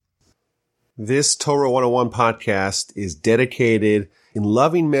This Torah 101 podcast is dedicated in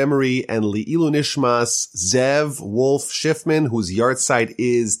loving memory and Le'ilu Nishmas Zev Wolf Schiffman, whose yahrzeit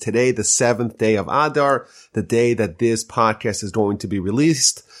is today, the 7th day of Adar, the day that this podcast is going to be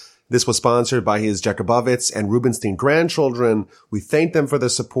released. This was sponsored by his Jacobovitz and Rubenstein grandchildren. We thank them for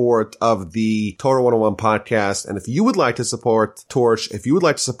the support of the Torah 101 podcast. And if you would like to support Torch, if you would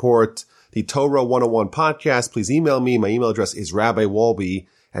like to support the Torah 101 podcast, please email me. My email address is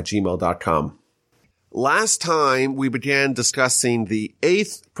rabbiwolbe@gmail.com. Last time we began discussing the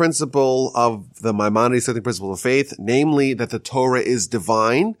 8th principle of the Maimonides 13 principles of faith, namely that the Torah is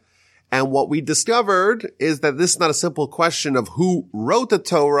divine. And what we discovered is that this is not a simple question of who wrote the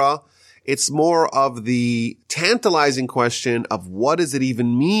Torah. It's more of the tantalizing question of what does it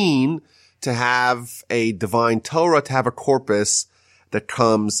even mean to have a divine Torah, to have a corpus that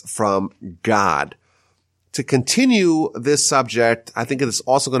comes from God. To continue this subject, I think it is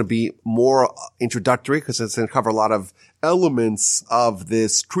also going to be more introductory because it's going to cover a lot of elements of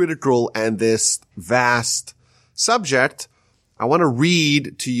this critical and this vast subject. I want to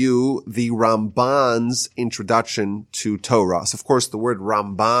read to you the Ramban's introduction to Torah. So, of course, the word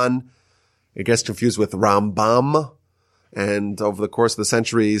Ramban, it gets confused with Rambam. And over the course of the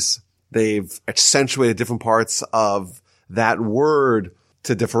centuries, they've accentuated different parts of that word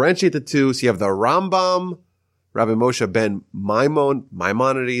to differentiate the two. So you have the Rambam, Rabbi Moshe ben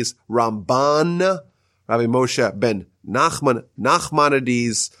Maimonides, Ramban, Rabbi Moshe ben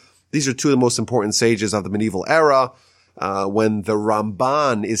Nachmanides. These are two of the most important sages of the medieval era. When the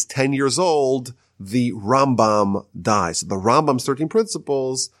Ramban is 10 years old, the Rambam dies. The Rambam's 13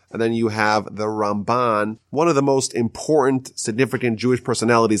 principles, and then you have the Ramban, one of the most important, significant Jewish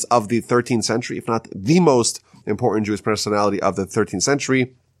personalities of the 13th century, if not the most important Jewish personality of the 13th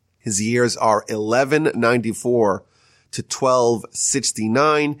century. His years are 1194 to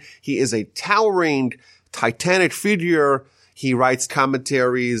 1269. He is a towering, titanic figure. He writes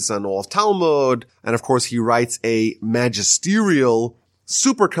commentaries on all of Talmud, and of course he writes a magisterial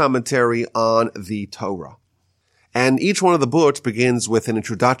super commentary on the Torah. And each one of the books begins with an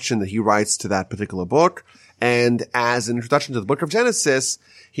introduction that he writes to that particular book. And as an introduction to the book of Genesis,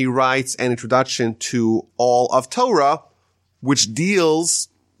 he writes an introduction to all of Torah, which deals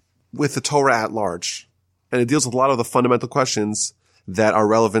with the Torah at large. And it deals with a lot of the fundamental questions that are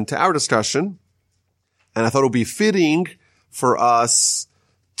relevant to our discussion. And I thought it would be fitting for us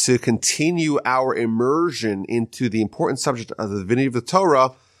to continue our immersion into the important subject of the divinity of the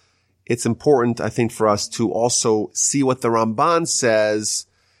Torah. It's important, I think, for us to also see what the Ramban says,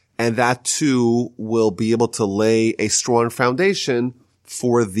 and that too will be able to lay a strong foundation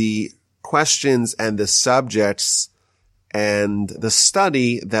for the questions and the subjects and the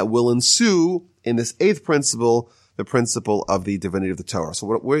study that will ensue in this 8th principle, the principle of the divinity of the Torah. So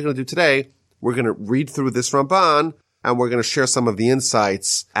what we're going to do today, we're going to read through this Ramban, and we're going to share some of the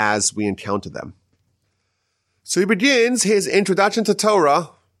insights as we encounter them. So he begins his introduction to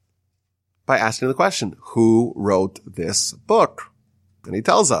Torah by asking the question, who wrote this book? And he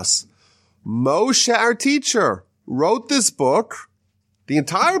tells us, Moshe, our teacher, wrote this book, the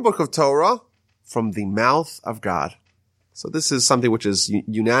entire book of Torah, from the mouth of God. So this is something which is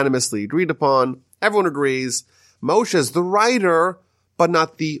unanimously agreed upon. Everyone agrees. Moshe is the writer, but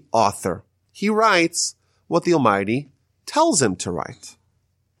not the author. He writes what the Almighty tells him to write.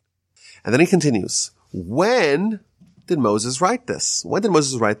 And then he continues, when did Moses write this? When did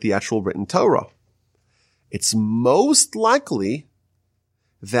Moses write the actual written Torah? It's most likely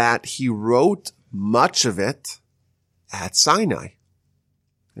that he wrote much of it at Sinai.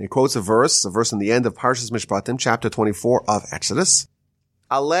 And he quotes a verse in the end of Parshas Mishpatim, chapter 24 of Exodus.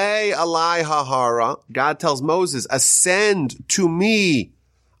 Alei alai hahara, God tells Moses, ascend to me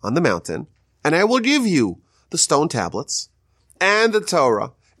on the mountain, and I will give you the stone tablets and the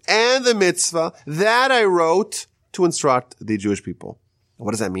Torah and the mitzvah that I wrote to instruct the Jewish people.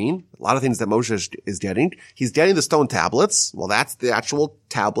 What does that mean? A lot of things that Moshe is getting. He's getting the stone tablets. Well, that's the actual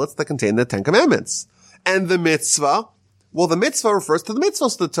tablets that contain the 10 commandments. And the mitzvah. Well, the mitzvah refers to the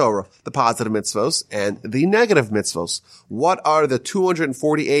mitzvahs of the Torah, the positive mitzvahs and the negative mitzvahs. What are the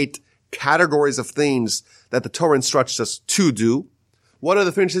 248 categories of things that the Torah instructs us to do? What are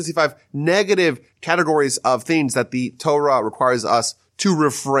the 365 negative categories of things that the Torah requires us to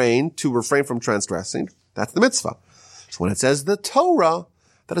refrain from transgressing? That's the mitzvah. So when it says the Torah,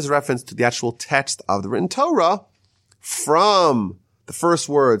 that is a reference to the actual text of the written Torah from the first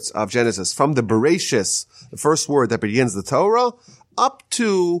words of Genesis, from the Bereshis, the first word that begins the Torah, up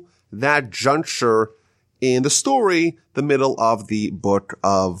to that juncture in the story, the middle of the book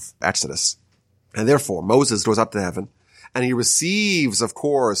of Exodus. And therefore, Moses goes up to heaven and he receives, of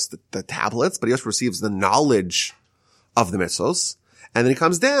course, the tablets, but he also receives the knowledge of the mitzvos. And then he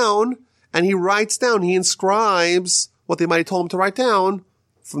comes down and he writes down, he inscribes what they might have told him to write down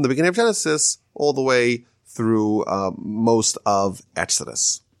from the beginning of Genesis all the way through most of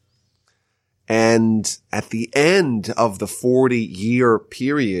Exodus. And at the end of the 40-year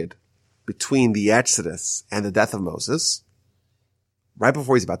period between the Exodus and the death of Moses, right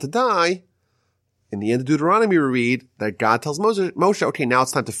before he's about to die, in the end of Deuteronomy, we read that God tells Moshe, okay, now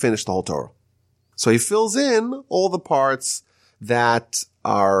it's time to finish the whole Torah. So he fills in all the parts that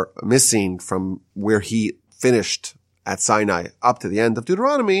are missing from where he finished at Sinai up to the end of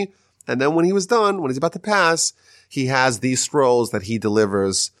Deuteronomy. And then when he was done, when he's about to pass, he has these scrolls that he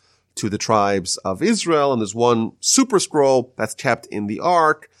delivers to the tribes of Israel. And there's one super scroll that's kept in the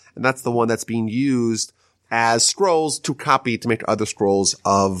ark. And that's the one that's being used as scrolls to copy to make other scrolls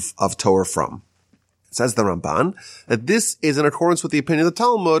of Torah from. It says the Ramban that this is in accordance with the opinion of the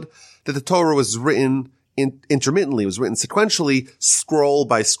Talmud that the Torah was written intermittently, it was written sequentially, scroll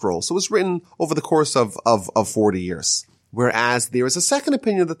by scroll. So it was written over the course of 40 years. Whereas there is a second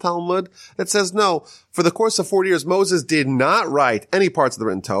opinion of the Talmud that says no, for the course of 40 years, Moses did not write any parts of the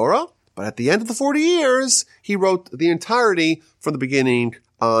written Torah, but at the end of the 40 years, he wrote the entirety from the beginning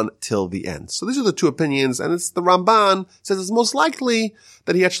on till the end. So these are the two opinions, and it's the Ramban says it's most likely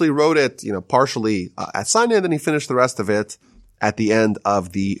that he actually wrote it, partially at Sinai, and then he finished the rest of it at the end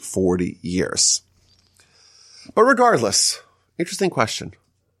of the 40 years. But regardless, interesting question.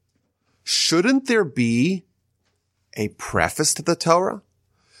 Shouldn't there be a preface to the Torah?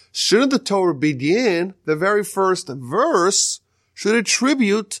 Shouldn't the Torah begin, the very first verse should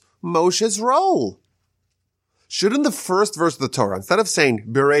attribute Moshe's role? Shouldn't the first verse of the Torah, instead of saying,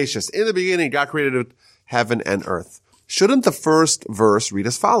 Bereshis, in the beginning God created heaven and earth, shouldn't the first verse read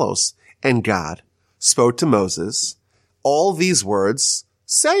as follows? And God spoke to Moses all these words,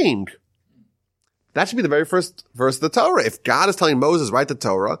 saying. That should be the very first verse of the Torah. If God is telling Moses, write the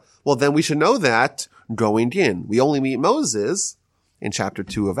Torah, well, then we should know that going in. We only meet Moses in chapter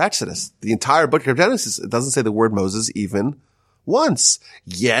 2 of Exodus. The entire book of Genesis, it doesn't say the word Moses even once.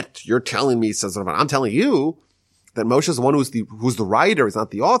 Yet, you're telling me, says I'm telling you, that Moshe is the one who's the writer. He's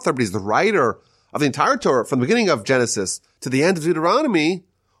not the author, but he's the writer of the entire Torah from the beginning of Genesis to the end of Deuteronomy.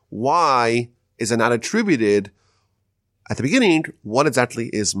 Why is it not attributed at the beginning what exactly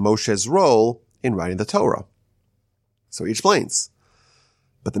is Moshe's role in writing the Torah? So he explains.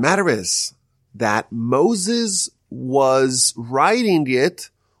 But the matter is that Moses was writing it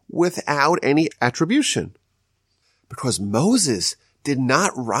without any attribution. Because Moses did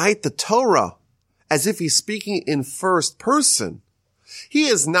not write the Torah as if he's speaking in first person. He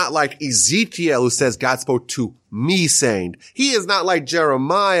is not like Ezekiel who says God spoke to me saying. He is not like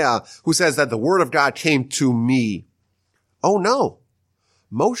Jeremiah who says that the word of God came to me. Oh no.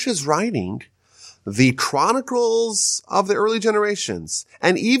 Moshe's writing the chronicles of the early generations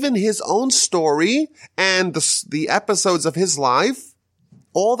and even his own story and the episodes of his life,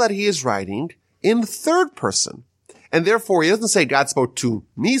 all that he is writing in third person. And therefore he doesn't say God spoke to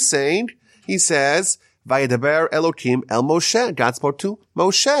me saying, he says, Vayedaber Elokim el Moshe. God spoke to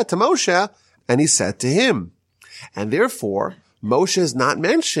Moshe, and he said to him. And therefore, Moshe is not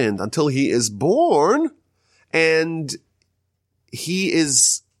mentioned until he is born, and he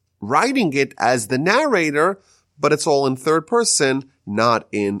is writing it as the narrator, but it's all in third person, not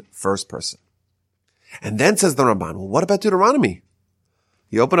in first person. And then says the Ramban, well, what about Deuteronomy?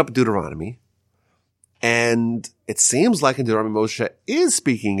 You open up Deuteronomy, and it seems like in Deuteronomy, Moshe is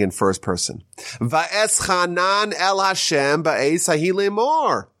speaking in first person. Va'eschanan el Hashem ba'es hahi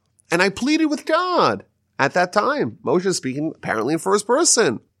lemor. And I pleaded with God at that time. Moshe is speaking apparently in first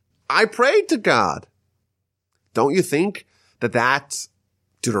person. I prayed to God. Don't you think that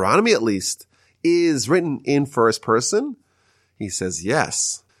Deuteronomy at least is written in first person? He says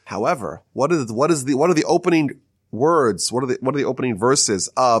yes. However, what are the opening words? What are the opening verses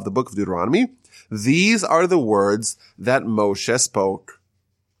of the book of Deuteronomy? These are the words that Moshe spoke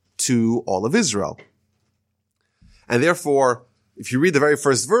to all of Israel. And therefore, if you read the very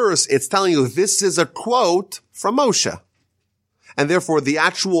first verse, it's telling you this is a quote from Moshe. And therefore, the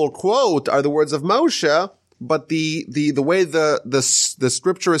actual quote are the words of Moshe, but the way the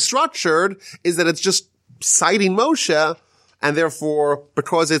scripture is structured is that it's just citing Moshe, and therefore,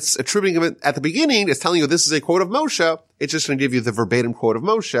 because it's attributing it at the beginning, it's telling you this is a quote of Moshe, it's just going to give you the verbatim quote of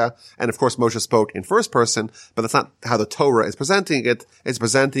Moshe. And of course, Moshe spoke in first person, but that's not how the Torah is presenting it. It's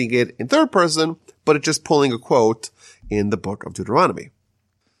presenting it in third person, but it's just pulling a quote in the book of Deuteronomy.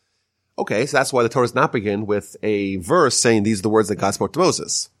 Okay, so that's why the Torah does not begin with a verse saying these are the words that God spoke to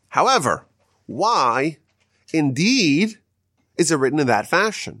Moses. However, why, indeed, is it written in that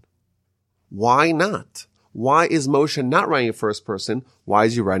fashion? Why not? Why is Moshe not writing in first person? Why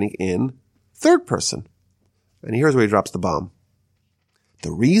is he writing in third person? And here's where he drops the bomb.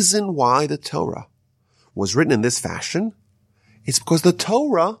 The reason why the Torah was written in this fashion is because the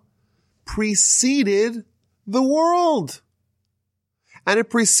Torah preceded the world. And it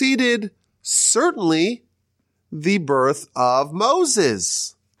preceded certainly the birth of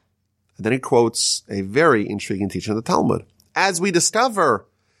Moses. And then he quotes a very intriguing teaching of the Talmud. As we discover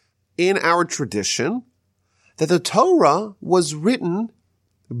in our tradition that the Torah was written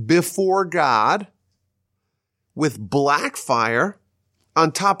before God with black fire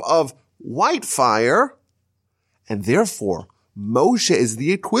on top of white fire, and therefore Moshe is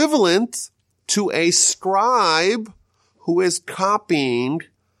the equivalent to a scribe who is copying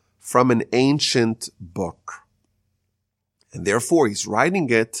from an ancient book. And therefore he's writing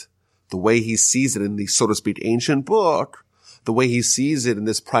it the way he sees it in the, so to speak, ancient book, the way he sees it in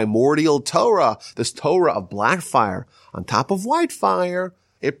this primordial Torah, this Torah of black fire on top of white fire.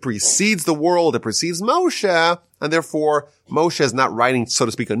 It precedes the world, it precedes Moshe, and therefore Moshe is not writing, so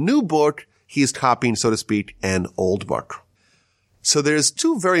to speak, a new book. He's copying, so to speak, an old book. So there's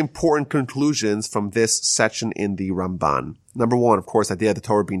two very important conclusions from this section in the Ramban. Number one, of course, the idea of the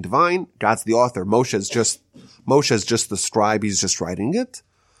Torah being divine. God's the author. Moshe is just the scribe. He's just writing it.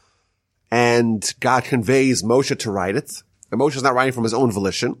 And God conveys Moshe to write it. And Moshe is not writing from his own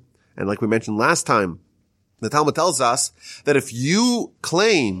volition. And like we mentioned last time, the Talmud tells us that if you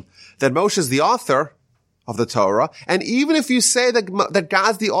claim that Moshe is the author of the Torah, and even if you say that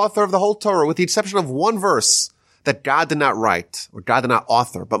God's the author of the whole Torah, with the exception of one verse that God did not write, or God did not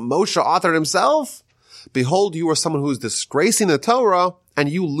author, but Moshe authored himself, behold, you are someone who is disgracing the Torah, and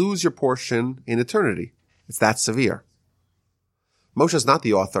you lose your portion in eternity. It's that severe. Moshe is not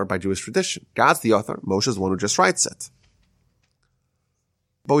the author by Jewish tradition. God's the author. Moshe is the one who just writes it.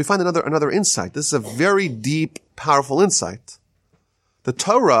 But we find another insight. This is a very deep, powerful insight. The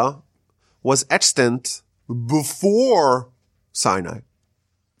Torah was extant before Sinai.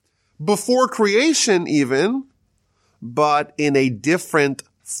 Before creation even, but in a different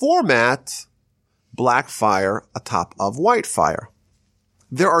format, black fire atop of white fire.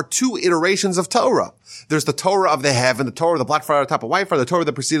 There are two iterations of Torah. There's the Torah of the heaven, the Torah of the black fire atop of white fire, the Torah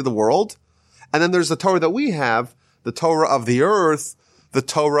that preceded the world. And then there's the Torah that we have, the Torah of the earth, the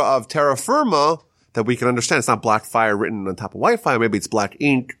Torah of terra firma, that we can understand. It's not black fire written on top of white fire. Maybe it's black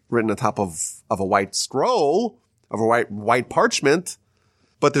ink written on top of a white scroll, of a white parchment.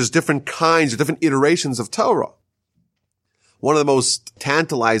 But there's different kinds, different iterations of Torah. One of the most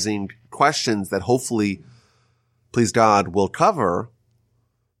tantalizing questions that hopefully, please God, will cover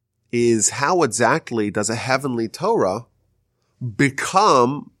is how exactly does a heavenly Torah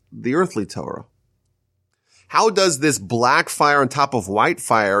become the earthly Torah? How does this black fire on top of white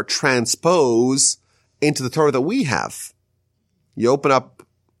fire transpose into the Torah that we have? You open up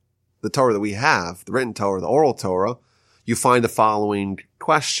the Torah that we have, the written Torah, the oral Torah, you find the following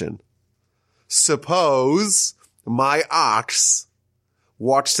question. Suppose my ox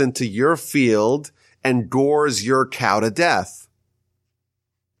walks into your field and gores your cow to death.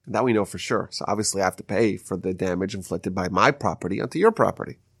 That we know for sure. So obviously I have to pay for the damage inflicted by my property onto your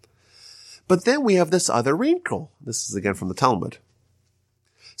property. But then we have this other wrinkle. This is again from the Talmud.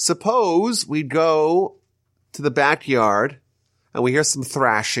 Suppose we go to the backyard and we hear some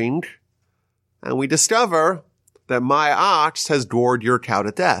thrashing and we discover that my ox has gored your cow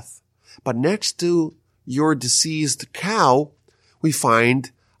to death. But next to your deceased cow, we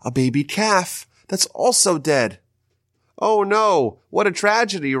find a baby calf that's also dead. Oh no, what a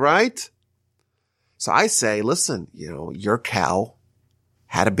tragedy, right? So I say, listen, your cow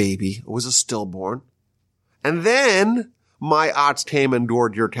had a baby, it was a stillborn, and then my ox came and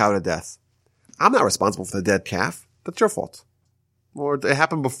gored your cow to death. I'm not responsible for the dead calf. That's your fault. Or it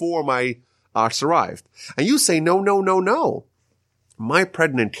happened before my ox arrived. And you say, no. My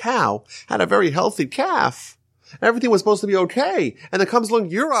pregnant cow had a very healthy calf. Everything was supposed to be okay. And then comes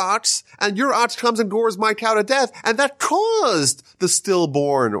along your ox, and your ox comes and gores my cow to death, and that caused the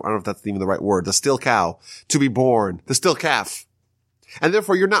stillborn, I don't know if that's even the right word, the still cow, to be born, the still calf. And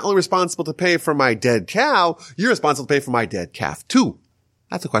therefore, you're not only responsible to pay for my dead cow, you're responsible to pay for my dead calf too.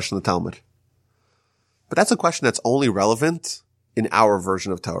 That's a question of the Talmud. But that's a question that's only relevant in our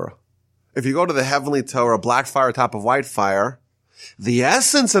version of Torah. If you go to the heavenly Torah, black fire atop of white fire, the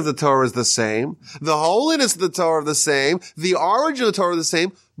essence of the Torah is the same. The holiness of the Torah is the same. The origin of the Torah is the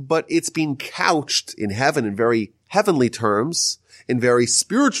same, but it's being couched in heaven in very heavenly terms, in very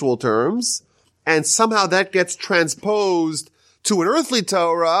spiritual terms, and somehow that gets transposed to an earthly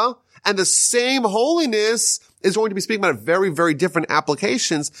Torah, and the same holiness is going to be speaking about very, very different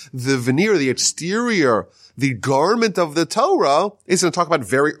applications. The veneer, the exterior, the garment of the Torah is going to talk about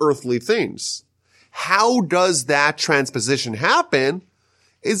very earthly things. How does that transposition happen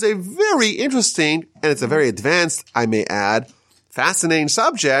is a very interesting, and it's a very advanced, I may add, fascinating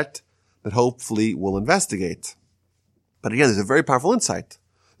subject that hopefully we'll investigate. But again, there's a very powerful insight.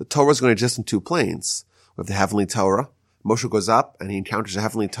 The Torah is going to exist in two planes. We have the heavenly Torah. Moshe goes up and he encounters the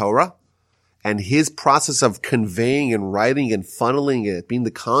heavenly Torah, and his process of conveying and writing and funneling it, being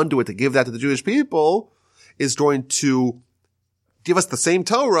the conduit to give that to the Jewish people, is going to give us the same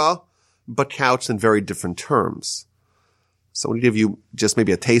Torah, but couched in very different terms. So I want to give you just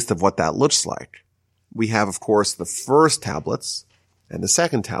maybe a taste of what that looks like. We have, of course, the first tablets and the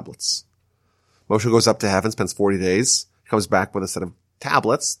second tablets. Moshe goes up to heaven, spends 40 days, comes back with a set of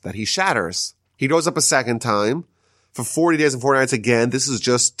tablets that he shatters. He goes up a second time for 40 days and 40 nights again. This is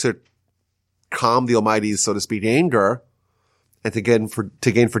just to calm the Almighty's, so to speak, anger, and to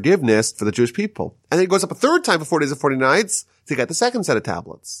gain forgiveness for the Jewish people. And then he goes up a third time for 40 days and 40 nights to get the second set of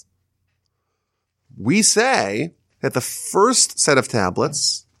tablets. We say that the first set of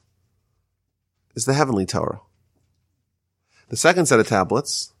tablets is the heavenly Torah. The second set of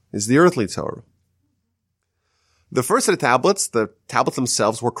tablets is the earthly Torah. The first set of tablets, the tablets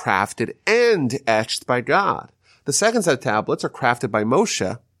themselves, were crafted and etched by God. The second set of tablets are crafted by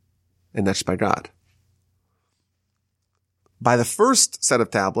Moshe and etched by God. By the first set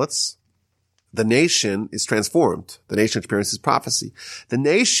of tablets, the nation is transformed. The nation experiences prophecy. The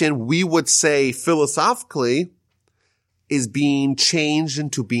nation, we would say philosophically, is being changed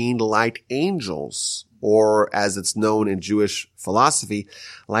into being like angels, or as it's known in Jewish philosophy,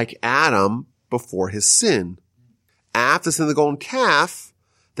 like Adam before his sin. After sin of the golden calf,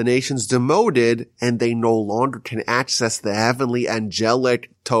 the nation's demoted and they no longer can access the heavenly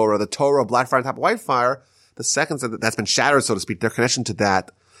angelic Torah, the Torah of black fire on top of white fire. The second set that's been shattered, so to speak, their connection to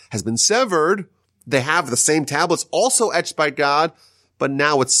that has been severed. They have the same tablets also etched by God, but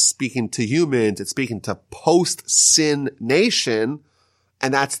now it's speaking to humans. It's speaking to post-sin nation.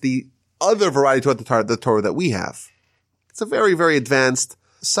 And that's the other variety to the Torah that we have. It's a very, very advanced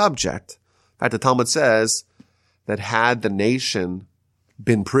subject. In fact, the Talmud says that had the nation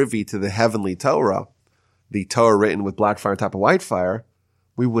been privy to the heavenly Torah, the Torah written with black fire on top of white fire,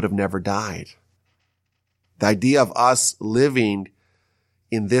 we would have never died. The idea of us living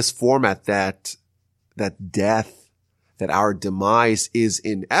in this format that death, that our demise is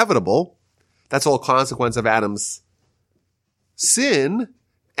inevitable, that's all consequence of Adam's sin.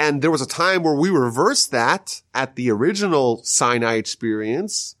 And there was a time where we reversed that at the original Sinai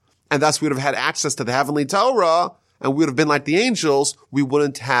experience, and thus we would have had access to the heavenly Torah, and we would have been like the angels. We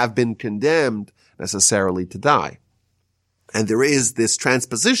wouldn't have been condemned necessarily to die. And there is this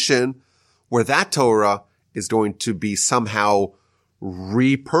transposition where that Torah is going to be somehow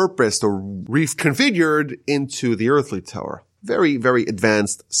repurposed or reconfigured into the earthly Torah. Very, very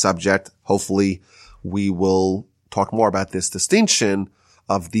advanced subject. Hopefully we will talk more about this distinction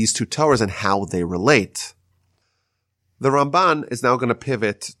of these two Torahs and how they relate. The Ramban is now going to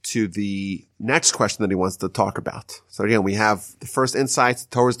pivot to the next question that he wants to talk about. So again, we have the first insight, the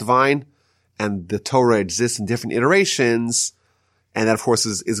Torah is divine, and the Torah exists in different iterations, and that of course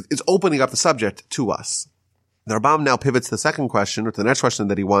is opening up the subject to us. The Rambam now pivots to the second question, or to the next question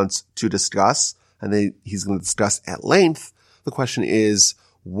that he wants to discuss, and then he's going to discuss at length. The question is,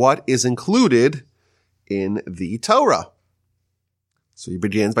 what is included in the Torah? So he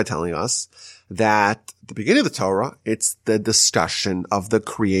begins by telling us that at the beginning of the Torah, it's the discussion of the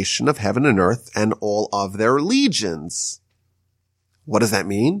creation of heaven and earth and all of their legions. What does that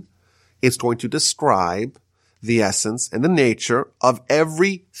mean? It's going to describe the essence and the nature of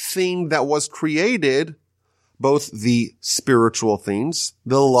everything that was created, both the spiritual things,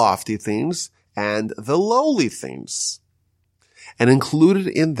 the lofty things, and the lowly things. And included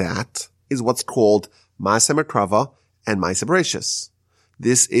in that is what's called Maaseh Merkava and Maaseh Bereishis.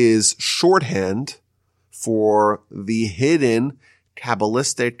 This is shorthand for the hidden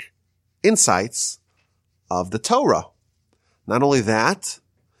Kabbalistic insights of the Torah. Not only that,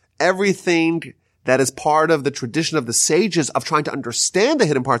 everything that is part of the tradition of the sages of trying to understand the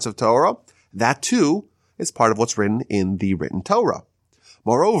hidden parts of Torah, that too is part of what's written in the written Torah.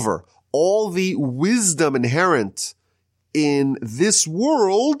 Moreover, all the wisdom inherent in this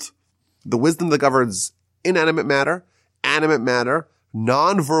world, the wisdom that governs inanimate matter, animate matter,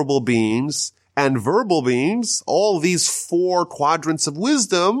 non-verbal beings, and verbal beings, all these four quadrants of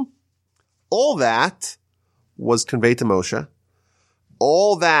wisdom, all that was conveyed to Moshe.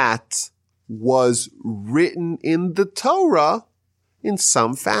 All that was written in the Torah in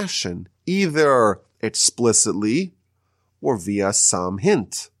some fashion, either explicitly or via some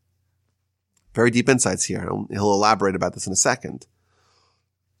hint. Very deep insights here. He'll elaborate about this in a second.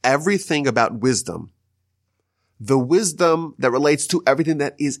 Everything about wisdom, the wisdom that relates to everything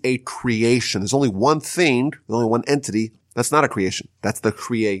that is a creation. There's only one thing, there's only one entity that's not a creation. That's the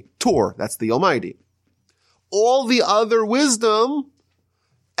Creator. That's the Almighty. All the other wisdom,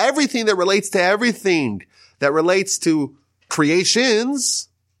 everything that relates to everything that relates to creations,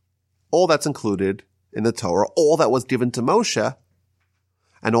 all that's included in the Torah, all that was given to Moshe,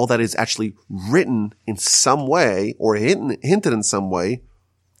 and all that is actually written in some way or hinted in some way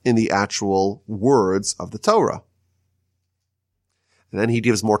in the actual words of the Torah. And then he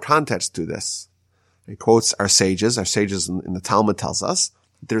gives more context to this. He quotes our sages. Our sages in the Talmud tells us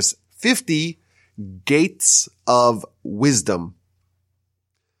there's 50 gates of wisdom.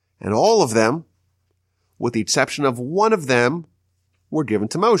 And all of them, with the exception of one of them, were given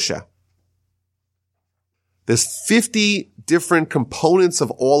to Moshe. There's 50 different components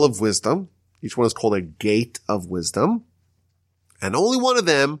of all of wisdom. Each one is called a gate of wisdom. And only one of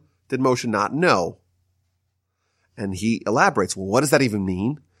them did Moshe not know. And he elaborates, well, what does that even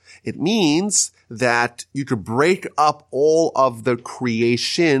mean? It means that you could break up all of the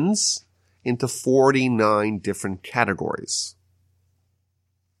creations into 49 different categories.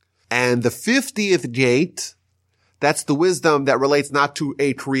 And the 50th gate, that's the wisdom that relates not to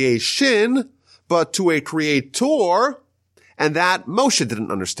a creation, but to a creator, and that Moshe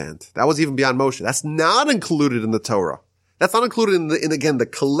didn't understand. That was even beyond Moshe. That's not included in the Torah. That's not included in again, the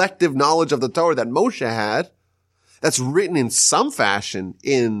collective knowledge of the Torah that Moshe had. That's written in some fashion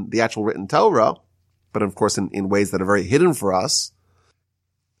in the actual written Torah, but of course in ways that are very hidden for us.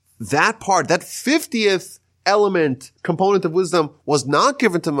 That part, that 50th element, component of wisdom was not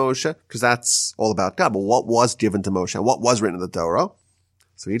given to Moshe because that's all about God. But what was given to Moshe? What was written in the Torah?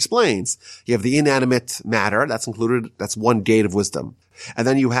 So he explains. You have the inanimate matter. That's included. That's one gate of wisdom. And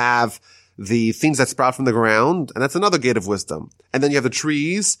then you have the things that sprout from the ground, and that's another gate of wisdom. And then you have the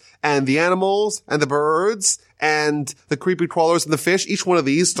trees and the animals and the birds and the creepy crawlers and the fish. Each one of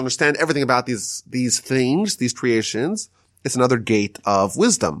these, to understand everything about these things, these creations, it's another gate of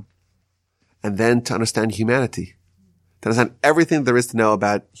wisdom. And then to understand humanity, to understand everything there is to know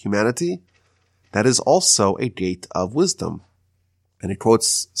about humanity, that is also a gate of wisdom. And it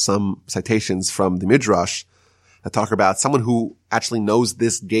quotes some citations from the Midrash that talk about someone who actually knows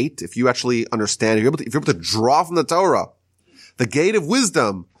this gate. If you actually understand, if you're able to draw from the Torah the gate of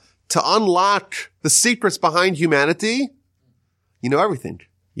wisdom to unlock the secrets behind humanity, you know everything.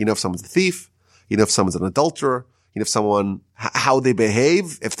 You know if someone's a thief. You know if someone's an adulterer. You know if someone, how they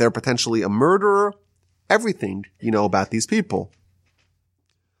behave, if they're potentially a murderer. Everything you know about these people.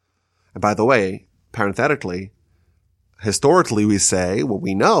 And by the way, parenthetically, historically we say, well,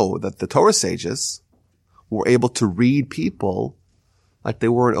 we know that the Torah sages were able to read people like they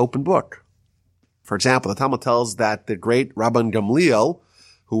were an open book. For example, the Talmud tells that the great Rabban Gamliel,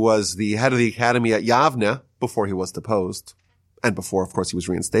 who was the head of the academy at Yavne before he was deposed, and before, of course, he was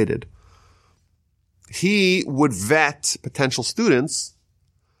reinstated, he would vet potential students,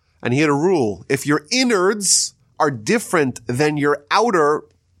 and he had a rule. If your innards are different than your outer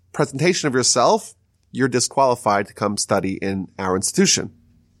presentation of yourself, you're disqualified to come study in our institution.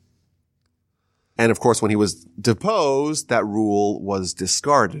 And of course, when he was deposed, that rule was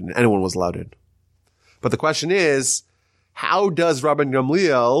discarded and anyone was allowed in. But the question is, how does Rabban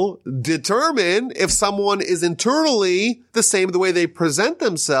Gamliel determine if someone is internally the same the way they present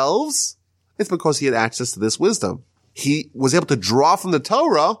themselves? It's because he had access to this wisdom. He was able to draw from the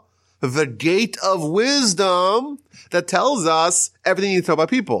Torah the gate of wisdom that tells us everything you need to know about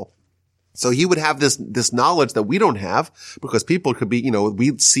people. So he would have this knowledge that we don't have because people could be,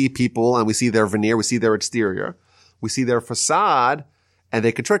 we see people and we see their veneer, we see their exterior, we see their facade, and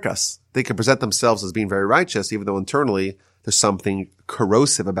they could trick us. They could present themselves as being very righteous, even though internally there's something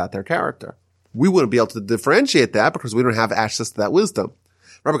corrosive about their character. We wouldn't be able to differentiate that because we don't have access to that wisdom.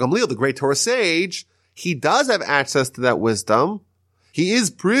 Rabbi Gamliel, the great Torah sage, he does have access to that wisdom. He is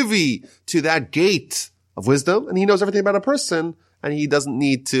privy to that gate of wisdom, and he knows everything about a person, and he doesn't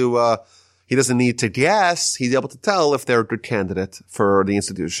need to guess. He's able to tell if they're a good candidate for the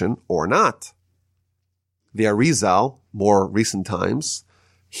institution or not. The Arizal, more recent times,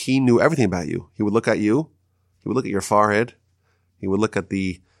 he knew everything about you. He would look at you. He would look at your forehead. He would look at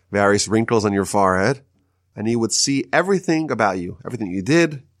the various wrinkles on your forehead, and he would see everything about you, everything you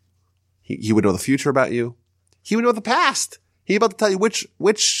did. He would know the future about you. He would know the past. He's about to tell you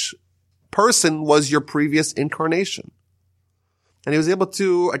which person was your previous incarnation. And he was able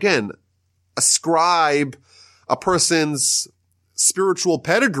to, again, ascribe a person's spiritual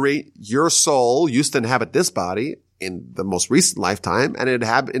pedigree, your soul used to inhabit this body in the most recent lifetime, and it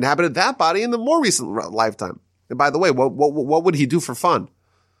inhabited that body in the more recent lifetime. And by the way, what would he do for fun?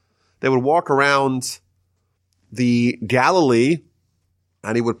 They would walk around the Galilee,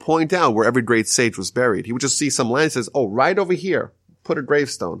 and he would point out where every great sage was buried. He would just see some land and says, oh, right over here, put a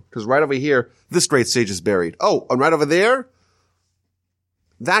gravestone, because right over here, this great sage is buried. Oh, and right over there,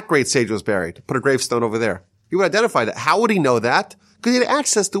 that great sage was buried. Put a gravestone over there. He would identify that. How would he know that? Because he had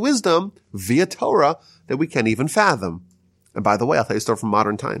access to wisdom via Torah that we can't even fathom. And by the way, I'll tell you a story from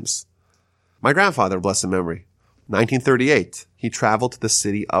modern times. My grandfather, blessed memory, 1938, he traveled to the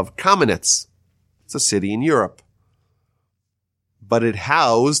city of Kamenetz. It's a city in Europe. But it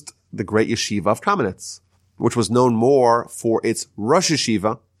housed the great yeshiva of Kamenetz, which was known more for its Rosh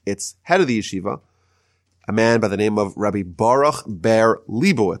Yeshiva, its head of the yeshiva, a man by the name of Rabbi Baruch Ber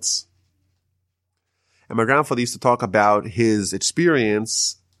Leibowitz. And my grandfather used to talk about his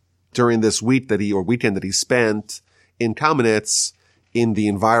experience during this weekend that he spent in Kamenetz in the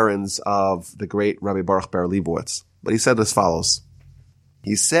environs of the great Rabbi Baruch Ber Leibowitz. But he said as follows.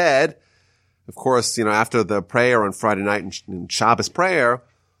 He said, of course, after the prayer on Friday night and Shabbos prayer,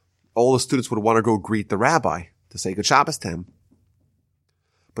 all the students would want to go greet the rabbi to say good Shabbos to him.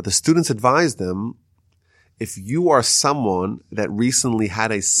 But the students advised them, if you are someone that recently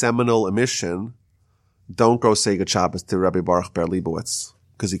had a seminal emission, don't go say good Shabbos to Rabbi Baruch Ber Leibowitz,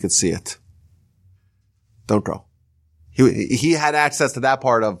 because he could see it. Don't go. He had access to that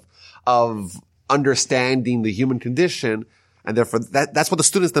part of understanding the human condition, and therefore that's what the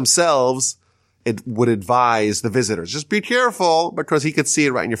students themselves would advise the visitors. Just be careful, because he could see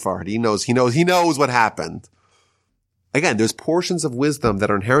it right in your forehead. He knows what happened. Again, there's portions of wisdom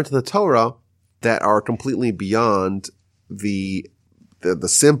that are inherent to the Torah that are completely beyond the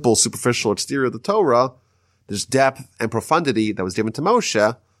simple, superficial exterior of the Torah. There's depth and profundity that was given to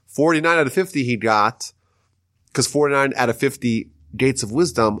Moshe. 49 out of 50 he got, because 49 out of 50 gates of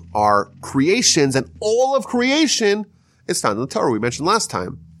wisdom are creations, and all of creation is found in the Torah. We mentioned last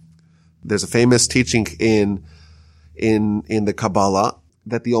time. There's a famous teaching in the Kabbalah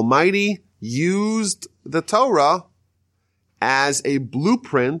that the Almighty used the Torah as a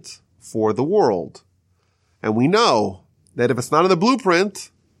blueprint for the world. And we know that if it's not in the blueprint,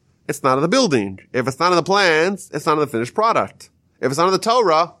 it's not in the building. If it's not in the plans, it's not in the finished product. If it's not in the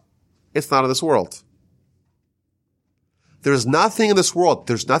Torah, it's not in this world. There's nothing in this world.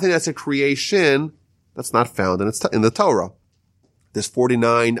 There's nothing that's a creation that's not found in the Torah. There's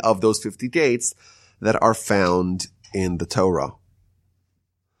 49 of those 50 gates that are found in the Torah.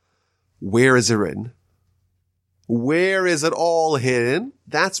 Where is it written? Where is it all hidden?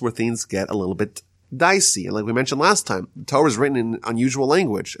 That's where things get a little bit dicey. And like we mentioned last time, the Torah is written in unusual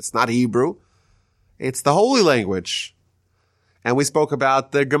language. It's not Hebrew. It's the holy language. And we spoke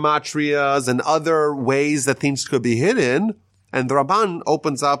about the gematrias and other ways that things could be hidden. And the Ramban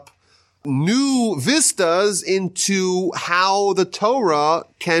opens up new vistas into how the Torah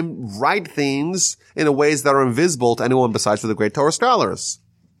can write things in ways that are invisible to anyone besides for the great Torah scholars.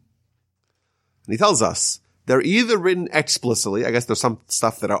 And he tells us, they're either written explicitly, I guess there's some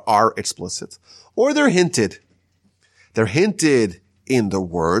stuff that are explicit, or they're hinted. They're hinted in the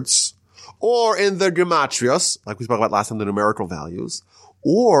words, or in the gematrios, like we spoke about last time, the numerical values,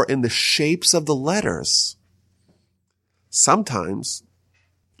 or in the shapes of the letters. Sometimes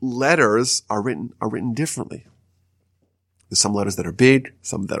letters are written differently. There's some letters that are big,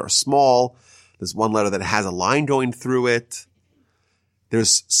 some that are small. There's one letter that has a line going through it.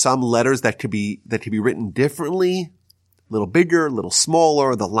 There's some letters that could be written differently, a little bigger, a little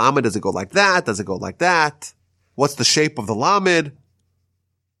smaller. The lamed, does it go like that? Does it go like that? What's the shape of the lamed?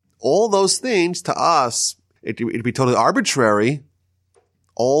 All those things to us, it'd be totally arbitrary.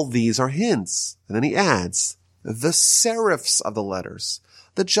 All these are hints. And then he adds the serifs of the letters,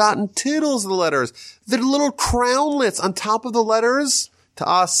 the jot and tittles of the letters, the little crownlets on top of the letters. To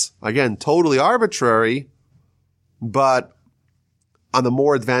us, again, totally arbitrary, but on the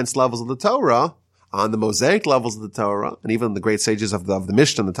more advanced levels of the Torah, on the Mosaic levels of the Torah, and even the great sages of the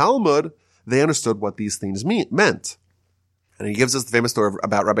Mishnah and the Talmud, they understood what these things meant. And he gives us the famous story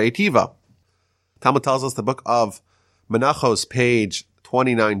about Rabbi Akiva. Talmud tells us, the book of Menachos, page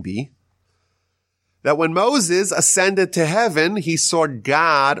 29b, that when Moses ascended to heaven, he saw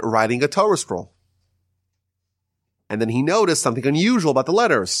God writing a Torah scroll. And then he noticed something unusual about the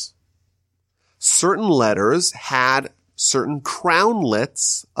letters. Certain letters had certain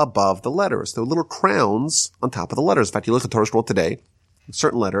crownlets above the letters. There were little crowns on top of the letters. In fact, you look at the Torah scroll today,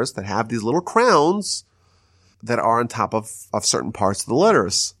 certain letters that have these little crowns that are on top of certain parts of the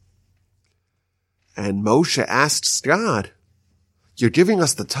letters. And Moshe asks God, You're giving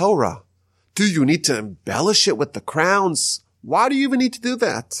us the Torah. Do you need to embellish it with the crowns? Why do you even need to do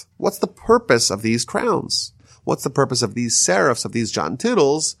that? What's the purpose of these crowns? What's the purpose of these serifs, of these jot and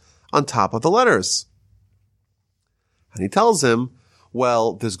tittles on top of the letters? And he tells him,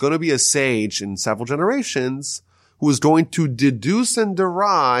 well, there's going to be a sage in several generations who is going to deduce and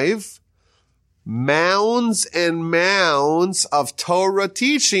derive mounds and mounds of Torah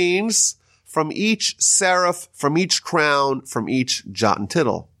teachings from each serif, from each crown, from each jot and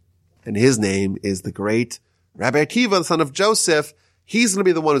tittle. And his name is the great Rabbi Akiva, the son of Joseph. He's going to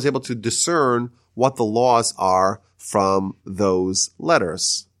be the one who's able to discern what the laws are from those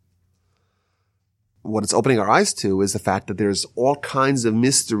letters. What it's opening our eyes to is the fact that there's all kinds of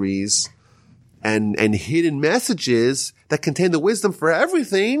mysteries and hidden messages that contain the wisdom for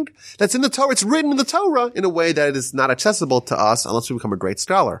everything that's in the Torah. It's written in the Torah in a way that is not accessible to us unless we become a great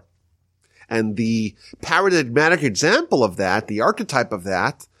scholar. And the paradigmatic example of that, the archetype of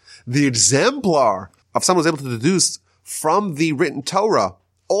that, the exemplar of someone who's able to deduce from the written Torah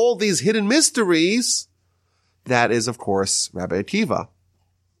all these hidden mysteries, that is, of course, Rabbi Akiva.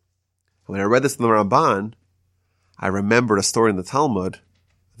 When I read this in the Ramban, I remembered a story in the Talmud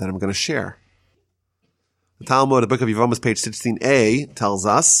that I'm going to share. The Talmud, the book of Yevamos, page 16a, tells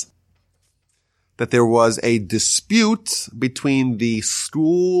us that there was a dispute between the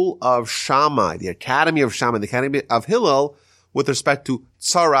school of Shammai, the academy of Shammai, the academy of Hillel, with respect to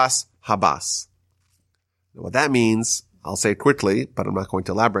Tzaras Habas. What that means, I'll say it quickly, but I'm not going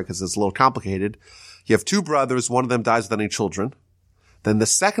to elaborate because it's a little complicated. You have two brothers, one of them dies without any children. Then the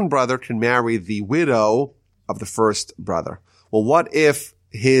second brother can marry the widow of the first brother. Well, what if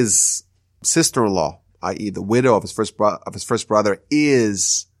his sister-in-law, i.e. the widow of his first brother,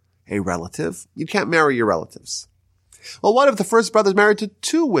 is a relative? You can't marry your relatives. Well, what if the first brother is married to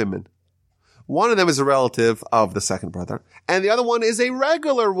two women? One of them is a relative of the second brother, and the other one is a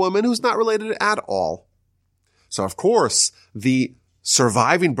regular woman who's not related at all. So, of course, the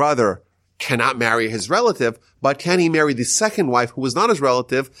surviving brother cannot marry his relative, but can he marry the second wife who is not his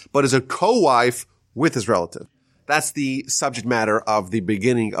relative, but is a co-wife with his relative? That's the subject matter of the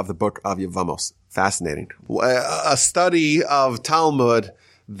beginning of the book of Yevamos. Fascinating. A study of Talmud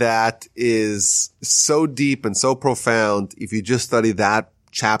that is so deep and so profound. If you just study that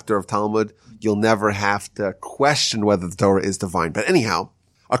chapter of Talmud, you'll never have to question whether the Torah is divine. But anyhow,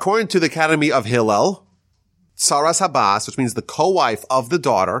 according to the Academy of Hillel, Tzaras Habas, which means the co-wife of the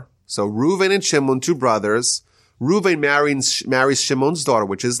daughter, so Reuven and Shimon, two brothers, Reuven marries Shimon's daughter,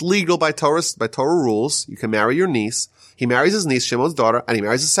 which is legal by Torah rules. You can marry your niece. He marries his niece, Shimon's daughter, and he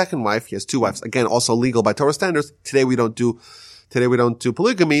marries his second wife. He has two wives. Again, also legal by Torah standards. Today we don't do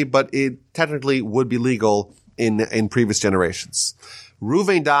polygamy, but it technically would be legal in previous generations.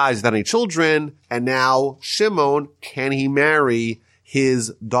 Reuven dies without any children, and now Shimon, can he marry his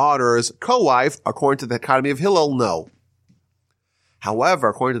daughter's co-wife? According to the Academy of Hillel, no. However,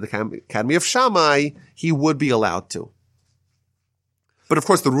 according to the Academy of Shammai, he would be allowed to. But of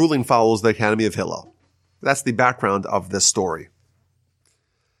course, the ruling follows the Academy of Hillel. That's the background of this story.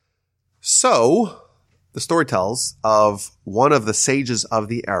 So, the story tells of one of the sages of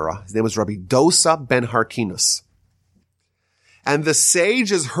the era. His name was Rabbi Dosa ben Harkinus. And the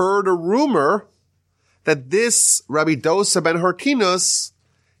sages heard a rumor that this Rabbi Dosa ben Harkinus,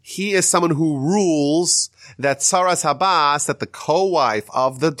 he is someone who rules that Tzaras Habas, that the co-wife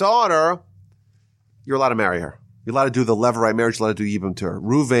of the daughter, you're allowed to marry her. You're allowed to do the levirate marriage, you're allowed to do yibum to her.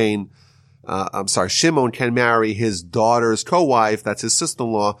 Shimon can marry his daughter's co-wife, that's his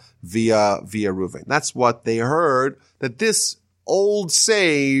sister-in-law, via Reuven. That's what they heard, that this old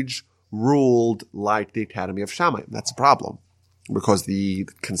sage ruled like the Academy of Shammai. That's a problem, because the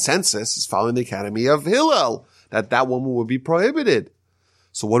consensus is following the Academy of Hillel, that woman would be prohibited.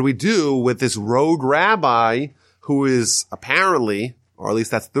 So what do we do with this rogue rabbi who is apparently, or at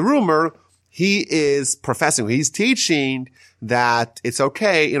least that's the rumor, he is professing, he's teaching that it's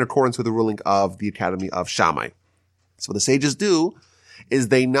okay in accordance with the ruling of the Academy of Shammai. So what the sages do is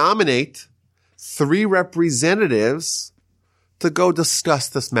they nominate 3 representatives to go discuss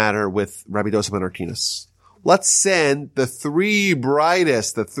this matter with Rabbi Dosa ben Harkinus. Let's send the 3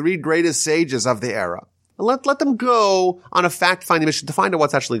 brightest, the 3 greatest sages of the era. And let them go on a fact-finding mission to find out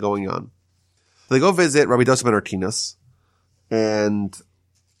what's actually going on. So they go visit Rabbi Dosa ben Harkinus, and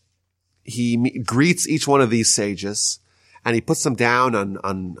he greets each one of these sages, and he puts them down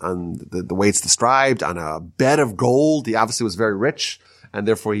on the way it's described, on a bed of gold. He obviously was very rich, and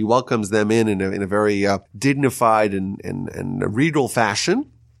therefore he welcomes them in a very dignified and regal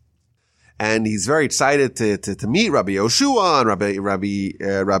fashion. And he's very excited to meet Rabbi Yoshua and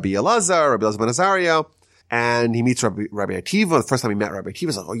Rabbi Elazar ben Azariah. And he meets Rabbi Akiva. The first time he met Rabbi Akiva,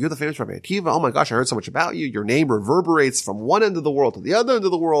 he's like, oh, you're the famous Rabbi Akiva. Oh my gosh, I heard so much about you. Your name reverberates from one end of the world to the other end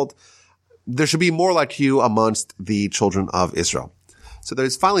of the world. There should be more like you amongst the children of Israel. So they're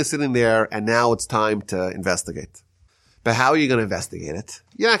finally sitting there, and now it's time to investigate. But how are you going to investigate it?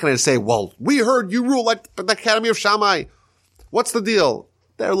 You're not going to say, well, we heard you rule like the Academy of Shammai. What's the deal?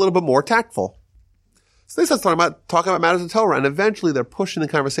 They're a little bit more tactful. So they start talking about matters of Torah, and eventually they're pushing the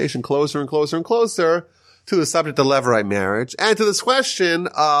conversation closer and closer and closer to the subject of Levirate marriage and to this question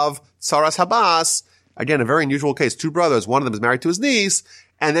of Tsaras Habas. Again, a very unusual case. Two brothers. One of them is married to his niece,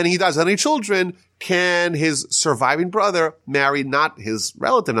 and then he dies without any children. Can his surviving brother marry not his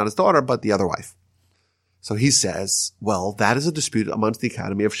relative, not his daughter, but the other wife? So he says, well, that is a dispute amongst the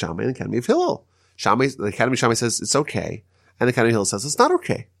Academy of Shammai and the Academy of Hillel. The Academy of Shammai says it's okay, and the Academy of Hillel says it's not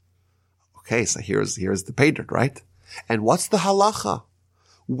okay. Okay, so here's the paydirt, right? And what's the halacha?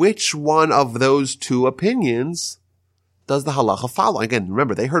 Which one of those two opinions does the halacha follow? Again,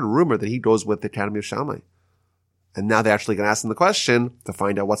 remember, they heard a rumor that he goes with the Academy of Shammai. And now they're actually going to ask him the question to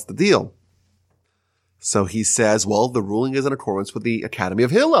find out what's the deal. So he says, well, the ruling is in accordance with the Academy of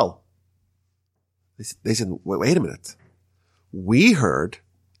Hillel. They said, wait a minute. We heard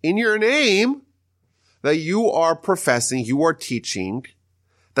in your name that you are professing, you are teaching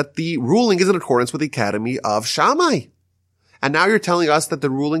that the ruling is in accordance with the Academy of Shammai. And now you're telling us that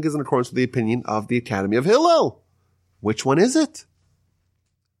the ruling is in accordance with the opinion of the Academy of Hillel. Which one is it?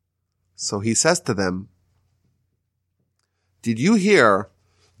 So he says to them, did you hear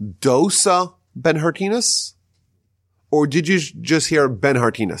Dosa ben Hartinus? Or did you just hear Ben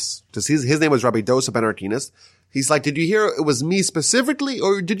Hartinus? Because his name was Rabbi Dosa ben Hartinus. He's like, did you hear it was me specifically,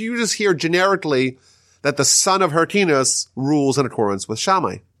 or did you just hear generically that the son of Hartinus rules in accordance with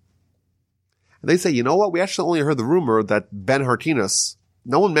Shammai? And they say, you know what? We actually only heard the rumor that Ben Hartinus,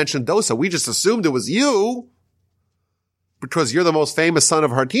 no one mentioned Dosa. We just assumed it was you because you're the most famous son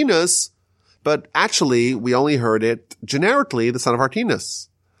of Hartinus. But actually, we only heard it generically, the son of Hartinus.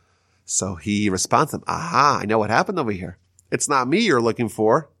 So he responds to them, aha, I know what happened over here. It's not me you're looking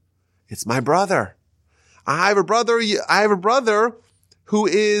for. It's my brother. I have a brother who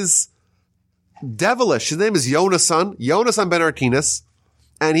is devilish. His name is Yonasan ben Hartinus,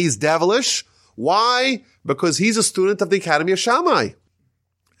 and he's devilish. Why? Because he's a student of the Academy of Shammai.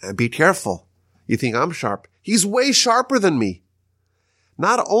 And be careful. You think I'm sharp. He's way sharper than me.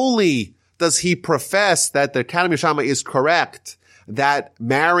 Not only does he profess that the Academy of Shammai is correct, that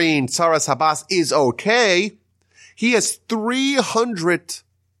marrying Tsaras Habas is okay, he has 300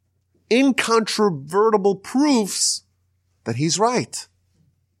 incontrovertible proofs that he's right.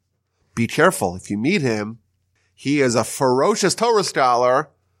 Be careful. If you meet him, he is a ferocious Torah scholar,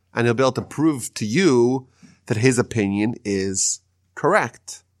 and he'll be able to prove to you that his opinion is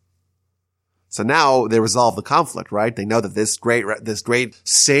correct. So now they resolve the conflict, right? They know that this great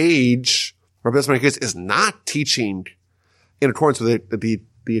sage, Rabbi Yosef ben Akiva, is not teaching in accordance with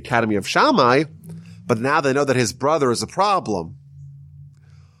the Academy of Shammai, but now they know that his brother is a problem.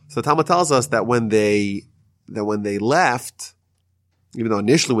 So the Talmud tells us that when they left, even though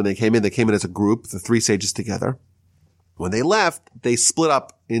initially when they came in as a group, the three sages together. When they left, they split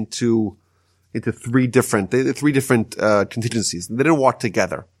up into three different contingencies. They didn't walk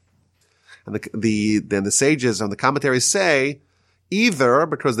together. And then the sages and the commentaries say either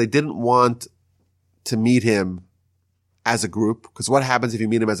because they didn't want to meet him as a group, because what happens if you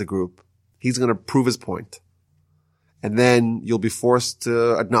meet him as a group? He's going to prove his point. And then you'll be forced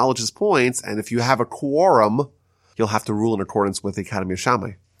to acknowledge his points. And if you have a quorum, you'll have to rule in accordance with the Academy of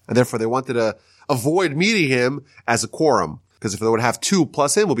Shammai. And therefore they wanted to avoid meeting him as a quorum. Because if they would have 2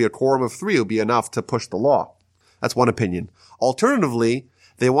 plus him, will be a quorum of 3, it will be enough to push the law. That's one opinion. Alternatively,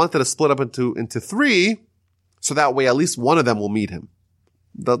 they wanted to split up into 3, so that way at least one of them will meet him.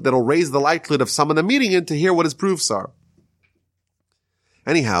 That'll raise the likelihood of some of them meeting him to hear what his proofs are.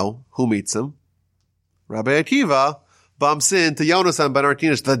 Anyhow, who meets him? Rabbi Akiva bumps into Yonasan ben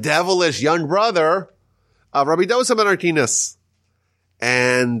Hartinus, the devilish young brother of Rabbi Dosa ben Hartinus.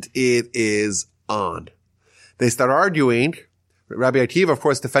 And it is on. They start arguing. Rabbi Akiva, of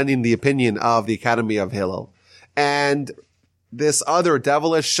course, defending the opinion of the Academy of Hillel. And this other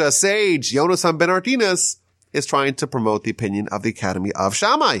devilish sage, Yonasan ben Hartinus, is trying to promote the opinion of the Academy of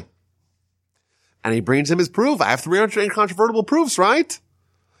Shammai. And he brings him his proof. I have 300 incontrovertible proofs, right?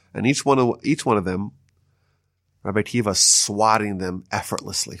 And each one of them, Rabbi Akiva swatting them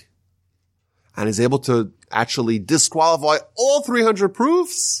effortlessly. And is able to actually disqualify all 300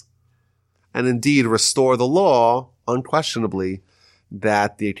 proofs and indeed restore the law unquestionably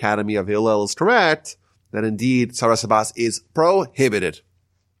that the Academy of Hillel is correct, that indeed Tsaras Habas is prohibited.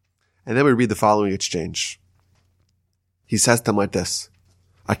 And then we read the following exchange. He says to him like this,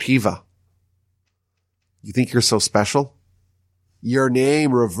 Akiva, you think you're so special? Your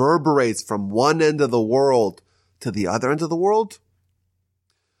name reverberates from one end of the world to the other end of the world?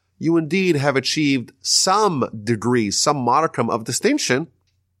 You indeed have achieved some degree, some modicum of distinction.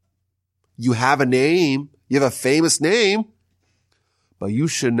 You have a name, you have a famous name, but you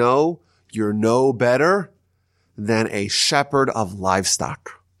should know you're no better than a shepherd of